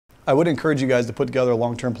I would encourage you guys to put together a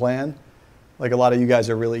long-term plan. Like a lot of you guys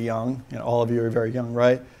are really young. You know, all of you are very young,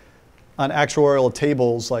 right? On actuarial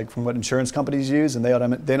tables, like from what insurance companies use, and they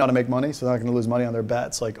know how to make money, so they're not going to lose money on their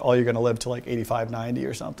bets. Like all you're going to live to like 85, 90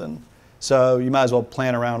 or something. So you might as well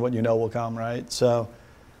plan around what you know will come, right? So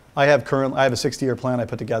I have a 60-year plan I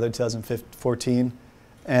put together in 2014,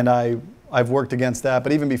 and I've worked against that.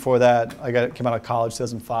 But even before that, came out of college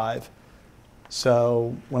 2005.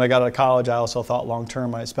 So when I got out of college, I also thought long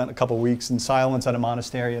term. I spent a couple weeks in silence at a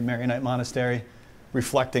monastery, a Maronite monastery,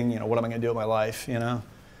 reflecting, you know, what am I going to do with my life, you know?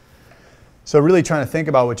 So really trying to think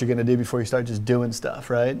about what you're going to do before you start just doing stuff,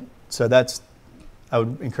 right? So I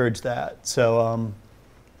would encourage that. So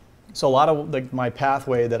so a lot of like my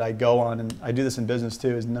pathway that I go on, and I do this in business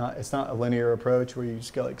too, it's not a linear approach where you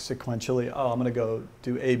just go like sequentially, oh, I'm going to go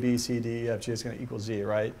do A, B, C, D, E, F, G, it's going to equal Z,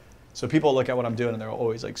 right? So people look at what I'm doing and they're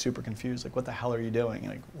always like super confused, like what the hell are you doing?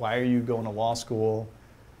 Like why are you going to law school?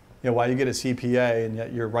 You know, why do you get a CPA and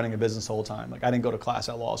yet you're running a business the whole time? Like I didn't go to class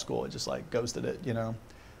at law school, I just like ghosted it, you know?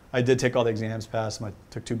 I did take all the exams, passed them.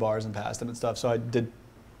 I took 2 bars and passed them and stuff. So I did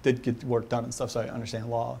get work done and stuff. So I understand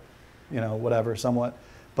law, you know, whatever, somewhat.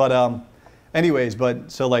 But anyways, but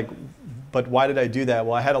why did I do that?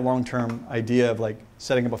 Well, I had a long-term idea of like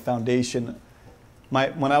setting up a foundation.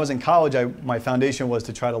 When I was in college, my foundation was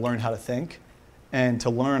to try to learn how to think and to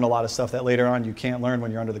learn a lot of stuff that later on you can't learn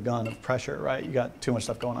when you're under the gun of pressure, right? You got too much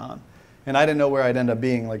stuff going on. And I didn't know where I'd end up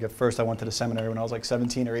being. Like at first I went to the seminary when I was like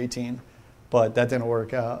 17 or 18. But that didn't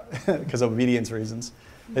work out because of obedience reasons.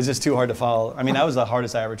 It's just too hard to follow. I mean, that was the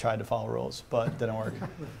hardest I ever tried to follow rules, but it didn't work.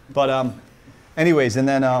 But anyways, and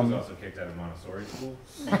then... I was also kicked out of Montessori school.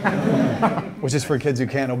 Which is for kids who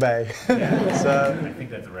can't obey. Yeah, So, I think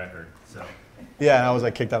that's a record. So. Yeah, and I was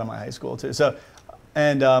like kicked out of my high school too. So,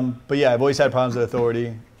 and but yeah, I've always had problems with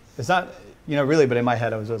authority. It's not, you know, really, but in my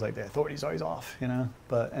head I was always like, the authority's always off, you know?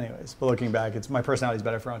 But anyways, but looking back, my personality's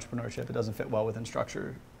better for entrepreneurship. It doesn't fit well within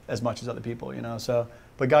structure as much as other people, you know. So,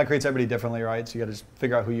 but God creates everybody differently, right? So you got to just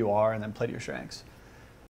figure out who you are and then play to your strengths.